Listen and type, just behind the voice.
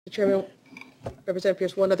Chairman, Representative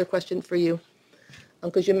Pearce, one other question for you,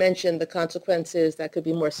 because you mentioned the consequences that could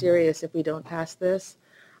be more serious if we don't pass this.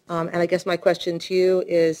 And I guess my question to you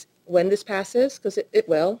is, when this passes, because it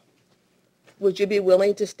will, would you be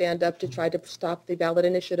willing to stand up to try to stop the ballot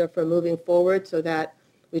initiative from moving forward so that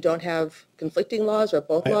we don't have conflicting laws or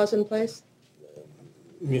both laws in place?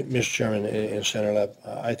 Mr. Chairman and Senator Lev,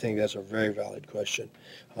 I think that's a very valid question.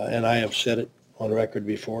 And I have said it on record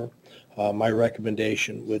before. My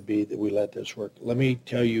recommendation would be that we let this work. Let me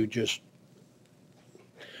tell you,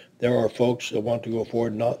 there are folks that want to go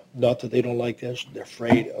forward, not that they don't like this, they're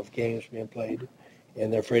afraid of games being played,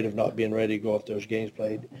 and they're afraid of not being ready to go if there's games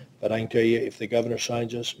played. But I can tell you, if the governor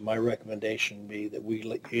signs us, my recommendation would be that we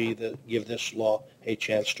either give this law a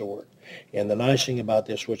chance to work. And the nice thing about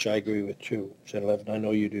this, which I agree with too, Senator Lev, and I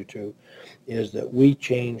know you do too, is that we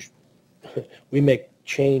make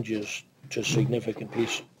changes to significant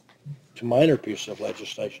pieces, to minor pieces of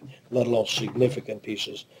legislation, let alone significant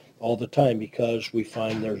pieces, all the time, because we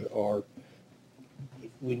find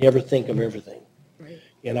we never think of everything. Right.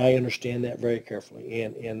 And I understand that very carefully.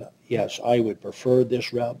 And yes, I would prefer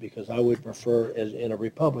this route, because I would prefer, as in a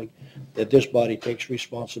republic, that this body takes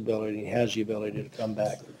responsibility and has the ability to come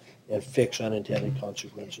back and fix unintended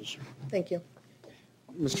consequences. Thank you.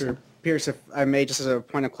 Mr. Pearce, if I may, just as a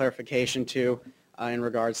point of clarification too, in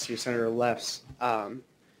regards to Senator Leff's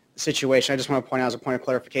situation, I just want to point out as a point of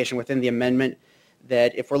clarification within the amendment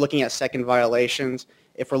that if we're looking at second violations,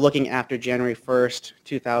 if we're looking after January 1st,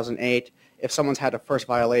 2008, if someone's had a first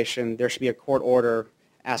violation, there should be a court order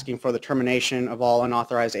asking for the termination of all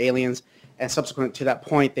unauthorized aliens, and subsequent to that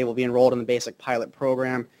point, they will be enrolled in the basic pilot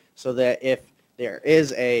program, so that if there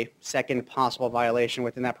is a second possible violation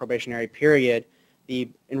within that probationary period, the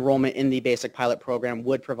enrollment in the basic pilot program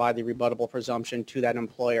would provide the rebuttable presumption to that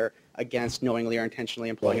employer against knowingly or intentionally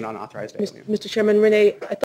employing an unauthorized alien. Mr. Chairman, Renee,